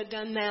couldn't have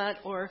done that,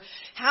 or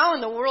how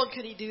in the world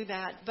could he do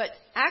that? But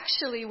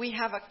actually we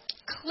have a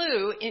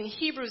clue in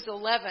Hebrews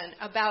 11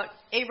 about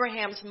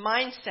Abraham's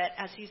mindset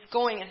as he's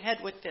going ahead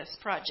with this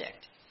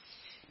project.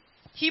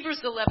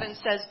 Hebrews 11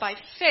 says, by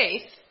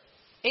faith,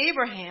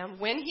 Abraham,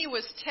 when he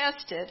was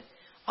tested,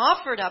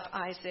 offered up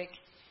Isaac,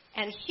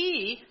 and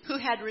he who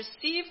had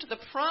received the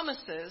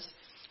promises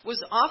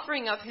was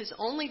offering up his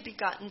only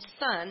begotten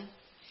son.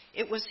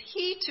 It was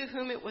he to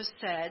whom it was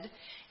said,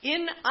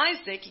 in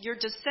Isaac your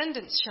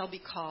descendants shall be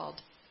called.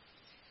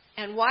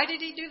 And why did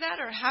he do that,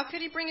 or how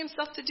could he bring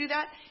himself to do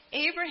that?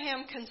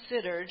 Abraham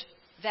considered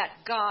that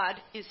God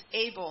is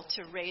able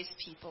to raise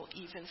people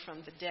even from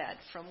the dead,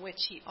 from which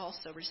he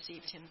also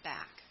received him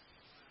back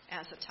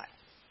as a type.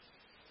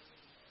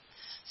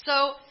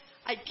 So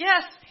I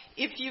guess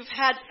if you've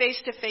had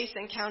face-to-face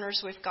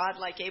encounters with God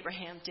like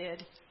Abraham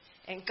did,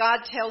 and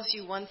God tells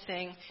you one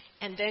thing,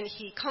 and then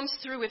he comes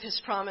through with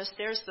his promise,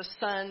 there's the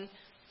son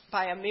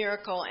by a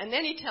miracle, and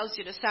then he tells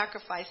you to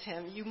sacrifice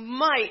him, you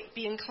might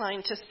be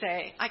inclined to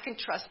say, I can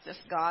trust this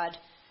God.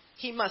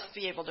 He must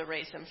be able to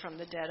raise him from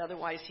the dead,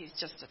 otherwise he's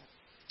just a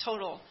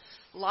total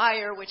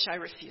liar, which I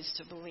refuse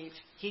to believe.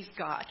 He's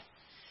God.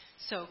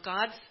 So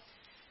God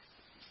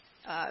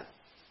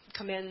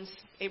commends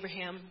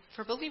Abraham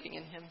for believing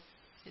in him,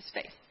 his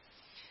faith.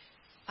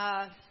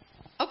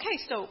 Okay,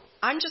 so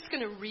I'm just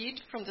going to read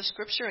from the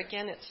scripture.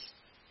 Again,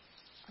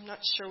 I'm not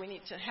sure we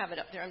need to have it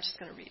up there. I'm just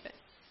going to read it.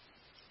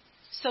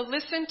 So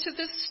listen to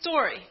this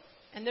story,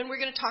 and then we're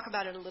going to talk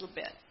about it a little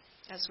bit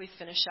as we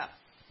finish up.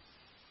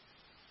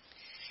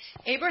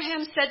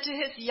 Abraham said to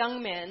his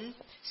young men,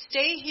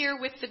 stay here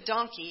with the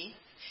donkey,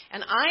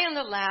 and I and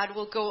the lad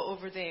will go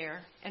over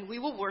there, and we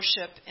will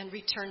worship and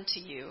return to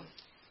you.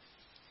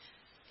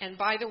 And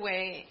by the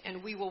way,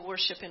 and we will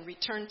worship and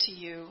return to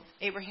you,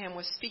 Abraham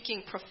was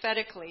speaking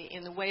prophetically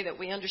in the way that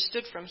we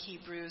understood from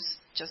Hebrews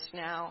just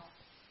now,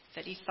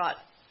 that he thought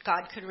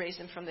God could raise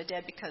him from the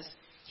dead, because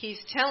he's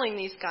telling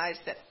these guys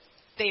that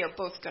they are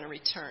both going to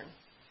return.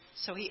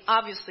 So he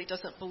obviously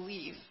doesn't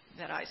believe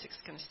that Isaac's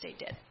going to stay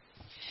dead.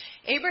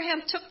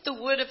 Abraham took the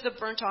wood of the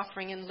burnt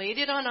offering and laid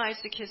it on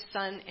Isaac his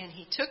son, and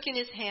he took in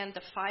his hand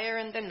the fire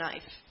and the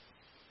knife.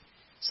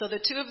 So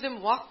the two of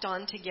them walked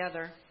on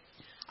together.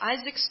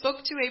 Isaac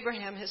spoke to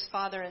Abraham his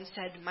father and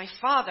said, my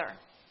father.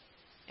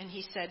 And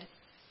he said,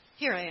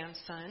 here I am,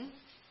 son.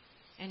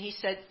 And he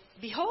said,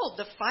 behold,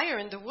 the fire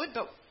and the wood,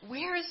 but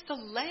where is the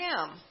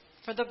lamb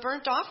for the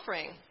burnt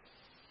offering?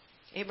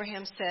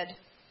 Abraham said,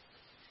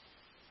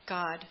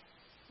 God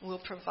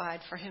will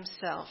provide for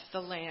himself the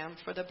lamb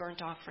for the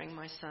burnt offering,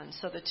 my son.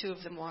 So the two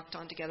of them walked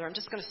on together. I'm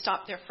just going to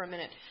stop there for a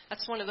minute.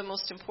 That's one of the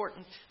most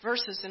important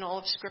verses in all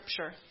of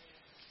Scripture.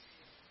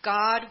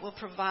 God will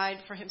provide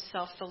for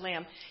himself the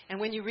lamb. And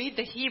when you read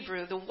the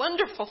Hebrew, the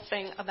wonderful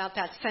thing about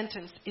that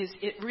sentence is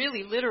it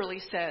really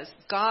literally says,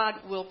 God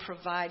will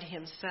provide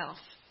himself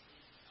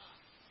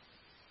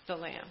the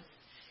lamb.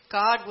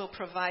 God will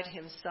provide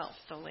himself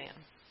the lamb.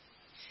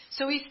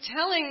 So he's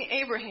telling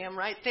Abraham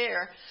right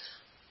there,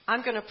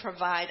 I'm going to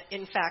provide.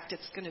 In fact,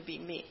 it's going to be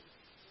me.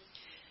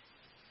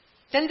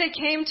 Then they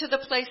came to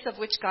the place of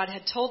which God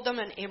had told them,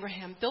 and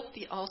Abraham built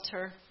the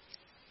altar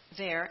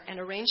there and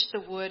arranged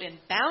the wood and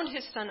bound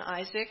his son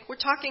Isaac. We're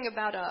talking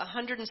about a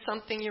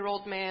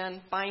 100-and-something-year-old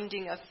man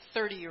binding a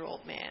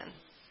 30-year-old man.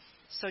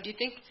 So do you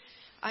think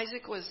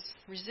Isaac was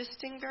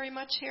resisting very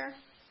much here?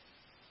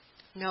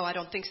 No, I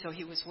don't think so.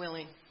 He was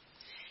willing.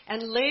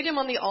 And laid him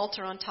on the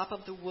altar on top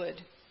of the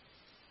wood.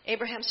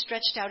 Abraham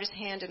stretched out his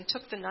hand and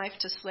took the knife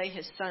to slay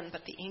his son,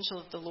 but the angel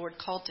of the Lord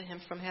called to him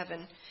from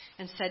heaven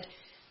and said,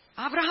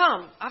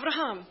 Abraham,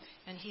 Abraham.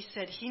 And he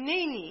said,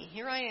 Hineni,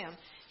 here I am.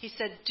 He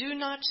said, do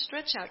not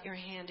stretch out your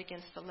hand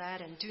against the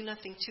lad and do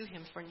nothing to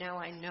him, for now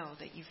I know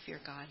that you fear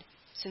God,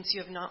 since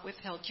you have not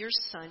withheld your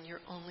son, your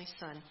only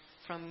son,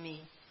 from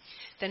me.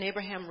 Then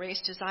Abraham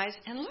raised his eyes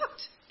and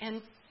looked,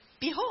 and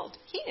behold,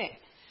 Hine,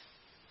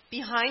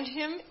 behind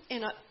him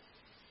in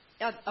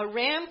a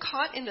ram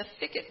caught in the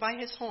thicket by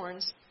his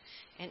horns.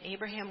 And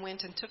Abraham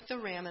went and took the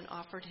ram and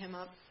offered him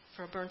up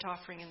for a burnt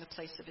offering in the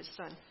place of his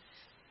son.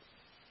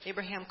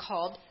 Abraham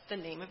called the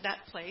name of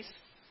that place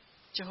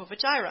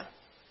Jehovah-Jireh.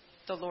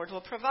 The Lord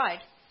will provide.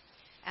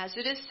 As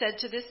it is said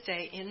to this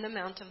day, in the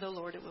mount of the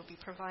Lord it will be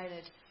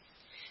provided.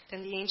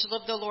 Then the angel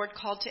of the Lord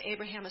called to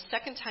Abraham a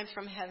second time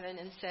from heaven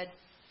and said,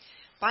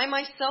 "By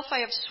myself I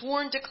have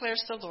sworn,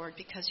 declares the Lord,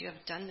 because you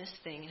have done this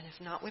thing and have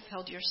not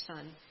withheld your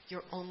son,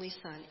 your only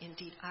son.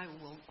 Indeed, I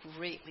will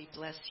greatly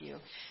bless you,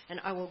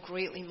 and I will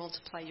greatly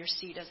multiply your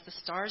seed as the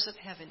stars of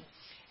heaven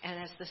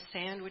and as the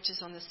sand which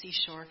is on the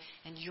seashore,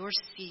 and your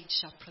seed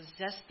shall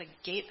possess the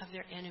gate of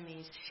their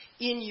enemies.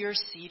 In your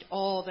seed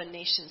all the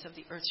nations of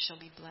the earth shall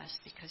be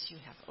blessed, because you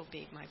have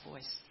obeyed my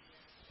voice."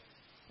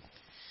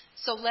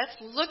 So let's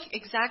look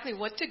exactly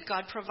what did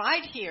God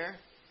provide here.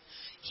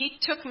 He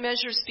took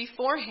measures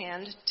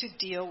beforehand to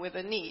deal with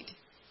a need.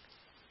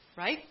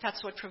 Right?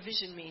 That's what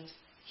provision means.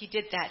 He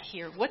did that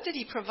here. What did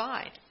he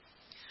provide?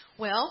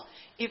 Well,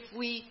 if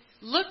we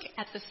look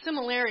at the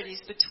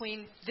similarities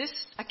between this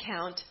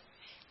account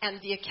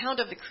and the account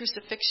of the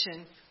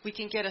crucifixion, we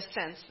can get a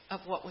sense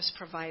of what was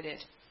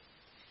provided.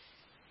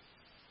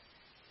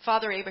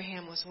 Father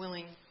Abraham was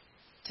willing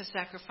to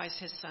sacrifice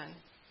his son.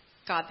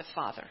 God the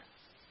Father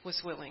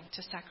was willing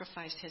to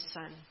sacrifice his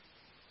son.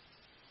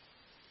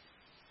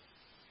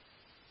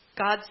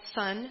 God's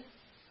son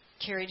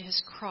carried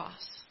his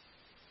cross,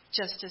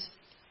 just as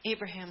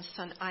Abraham's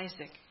son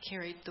Isaac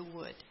carried the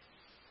wood.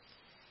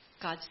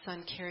 God's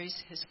son carries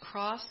his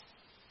cross.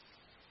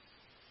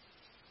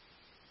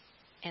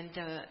 And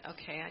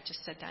I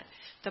just said that.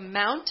 The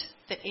mount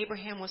that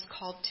Abraham was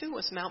called to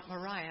was Mount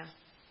Moriah.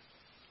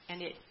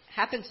 And it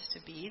happens to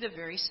be the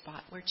very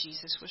spot where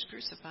Jesus was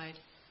crucified.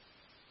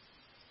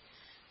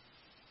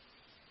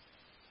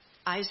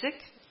 Isaac,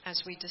 as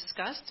we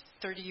discussed,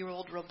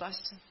 30-year-old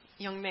robust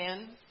young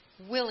man,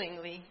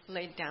 willingly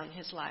laid down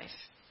his life.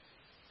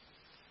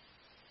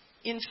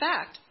 In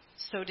fact,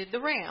 so did the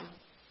ram.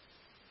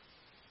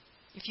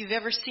 If you've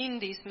ever seen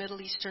these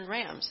Middle Eastern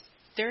rams,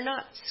 they're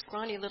not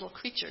scrawny little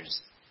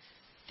creatures.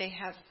 They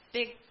have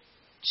big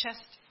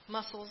chest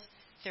muscles.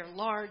 They're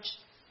large.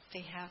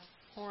 They have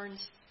horns.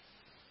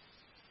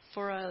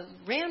 For a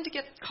ram to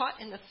get caught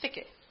in the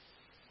thicket,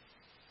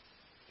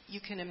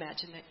 you can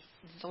imagine that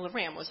the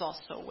ram was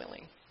also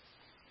willing.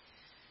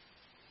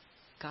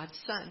 God's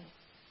son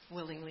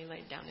willingly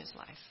laid down his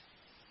life.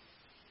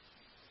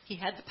 He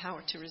had the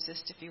power to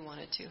resist if he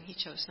wanted to. He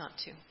chose not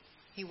to.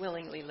 He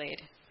willingly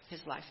laid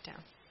his life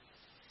down.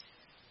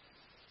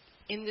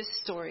 In this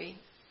story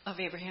of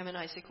Abraham and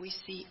Isaac, we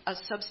see a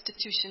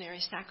substitutionary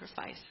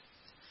sacrifice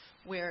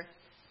where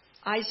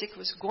Isaac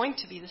was going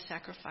to be the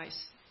sacrifice,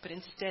 but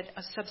instead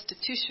a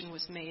substitution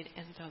was made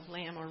and the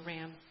lamb or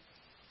ram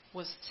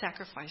was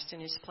sacrificed in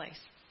his place.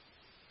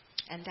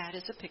 And that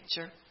is a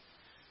picture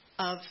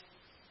of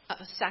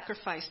a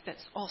sacrifice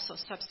that's also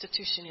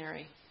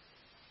substitutionary.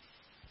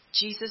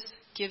 Jesus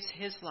gives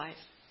his life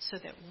so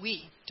that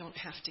we don't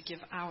have to give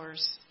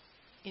ours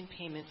in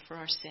payment for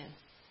our sin.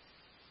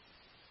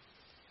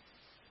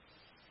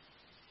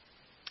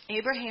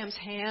 Abraham's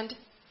hand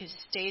is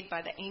stayed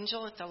by the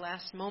angel at the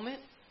last moment,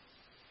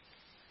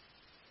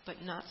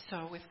 but not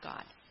so with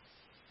God.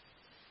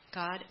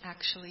 God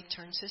actually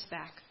turns his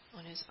back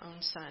on his own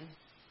son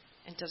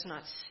and does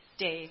not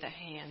stay the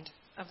hand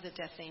of the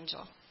death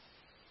angel,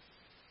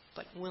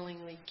 but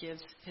willingly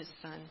gives his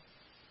son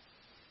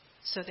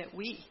so that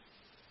we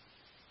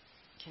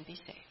can be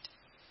saved.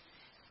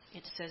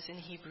 It says in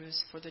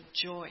Hebrews, for the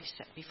joy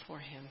set before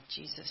him,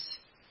 Jesus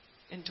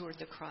endured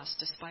the cross,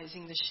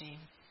 despising the shame.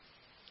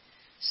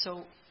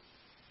 So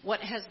what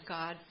has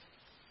God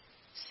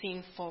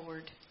seen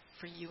forward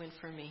for you and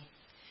for me?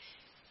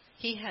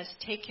 He has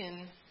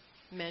taken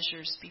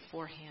measures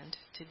beforehand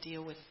to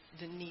deal with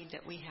the need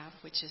that we have,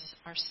 which is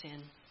our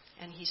sin.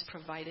 And he's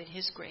provided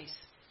his grace.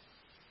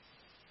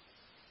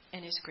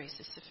 And his grace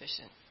is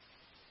sufficient.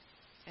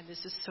 And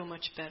this is so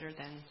much better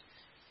than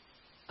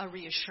a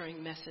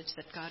reassuring message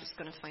that God is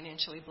going to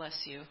financially bless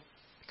you.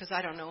 Because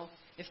I don't know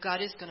if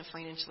God is going to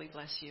financially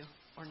bless you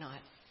or not.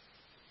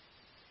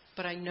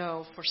 But I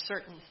know for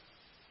certain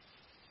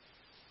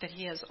that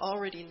he has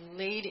already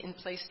laid in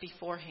place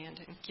beforehand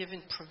and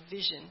given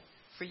provision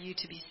for you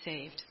to be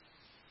saved,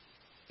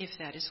 if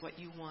that is what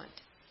you want.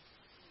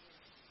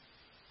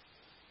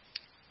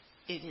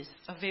 It is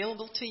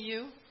available to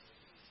you.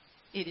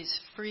 It is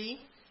free.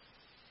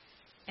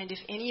 And if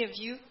any of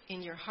you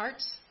in your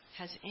hearts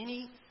has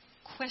any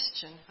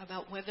question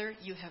about whether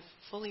you have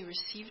fully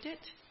received it,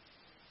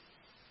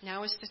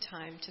 now is the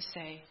time to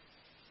say,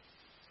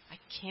 I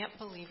can't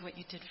believe what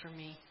you did for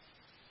me.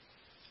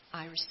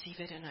 I receive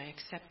it and I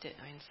accept it.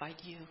 I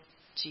invite you,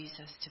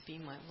 Jesus, to be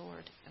my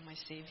Lord and my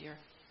Savior.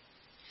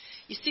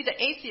 You see,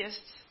 the atheists,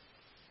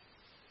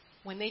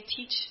 when they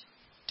teach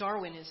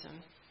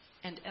Darwinism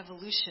and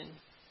evolution,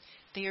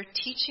 they are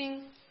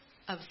teaching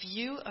a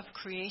view of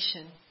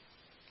creation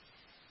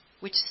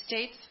which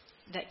states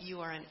that you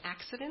are an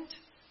accident,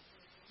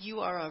 you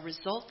are a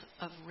result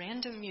of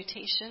random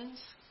mutations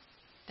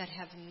that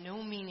have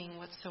no meaning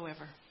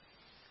whatsoever.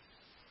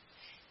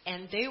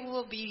 And they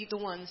will be the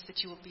ones that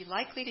you will be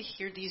likely to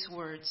hear these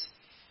words.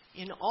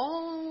 In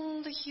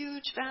all the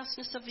huge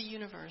vastness of the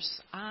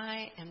universe,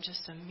 I am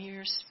just a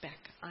mere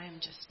speck. I am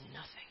just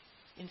nothing.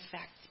 In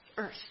fact,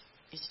 the earth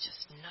is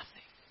just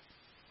nothing.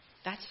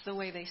 That's the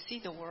way they see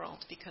the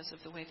world because of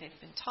the way they've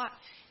been taught.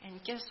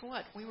 And guess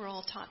what? We were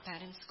all taught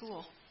that in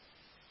school.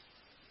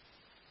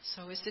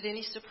 So is it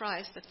any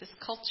surprise that this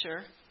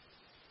culture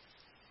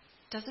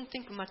doesn't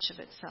think much of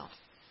itself?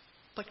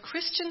 But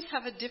Christians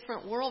have a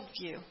different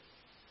worldview,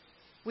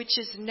 which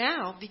is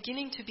now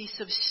beginning to be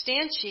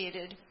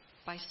substantiated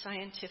by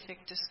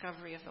scientific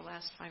discovery of the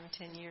last 5 or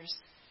 10 years,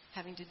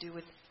 having to do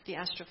with the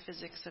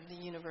astrophysics of the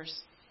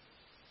universe.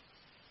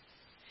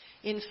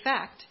 In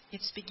fact,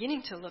 it's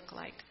beginning to look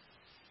like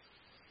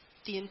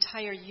the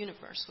entire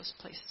universe was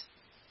placed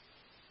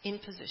in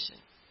position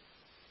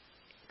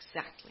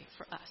exactly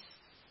for us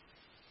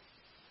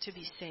to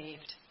be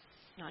saved.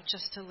 Not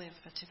just to live,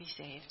 but to be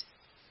saved.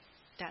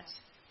 That's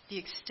the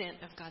extent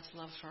of God's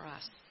love for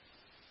us.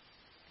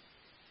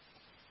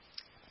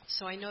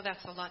 So I know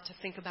that's a lot to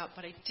think about,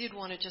 but I did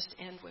want to just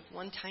end with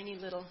one tiny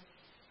little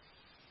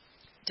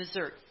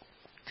dessert,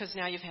 because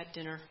now you've had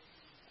dinner,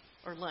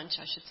 or lunch,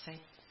 I should say.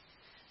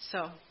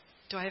 So,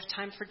 do I have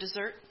time for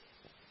dessert?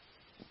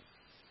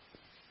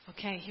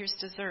 Okay, here's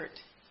dessert.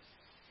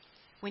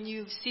 When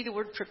you see the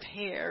word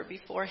prepare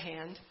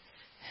beforehand,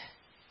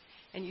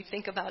 and you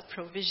think about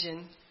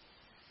provision,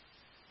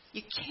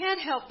 you can't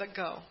help but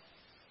go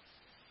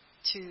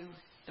to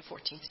the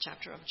 14th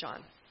chapter of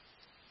John.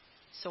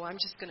 So I'm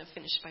just going to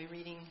finish by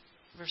reading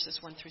verses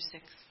 1 through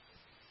 6.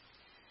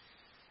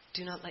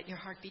 Do not let your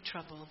heart be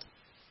troubled.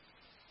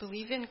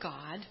 Believe in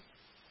God.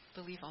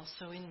 Believe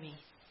also in me.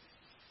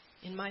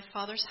 In my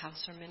Father's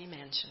house are many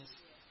mansions.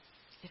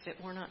 If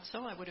it were not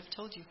so, I would have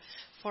told you.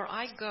 For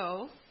I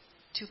go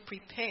to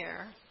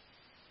prepare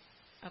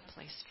a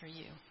place for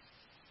you.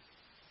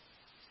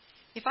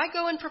 If I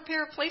go and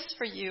prepare a place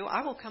for you,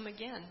 I will come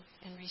again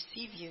and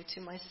receive you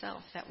to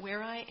myself, that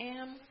where I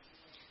am,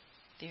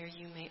 there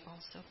you may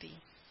also be.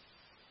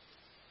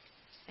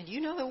 And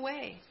you know the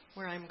way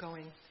where I'm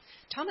going.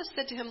 Thomas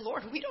said to him,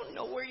 Lord, we don't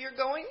know where you're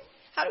going.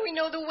 How do we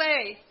know the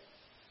way?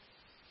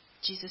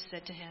 Jesus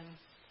said to him,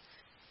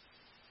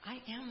 I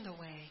am the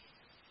way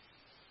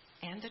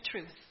and the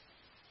truth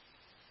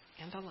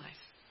and the life.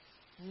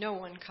 No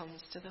one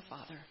comes to the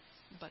Father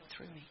but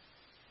through me.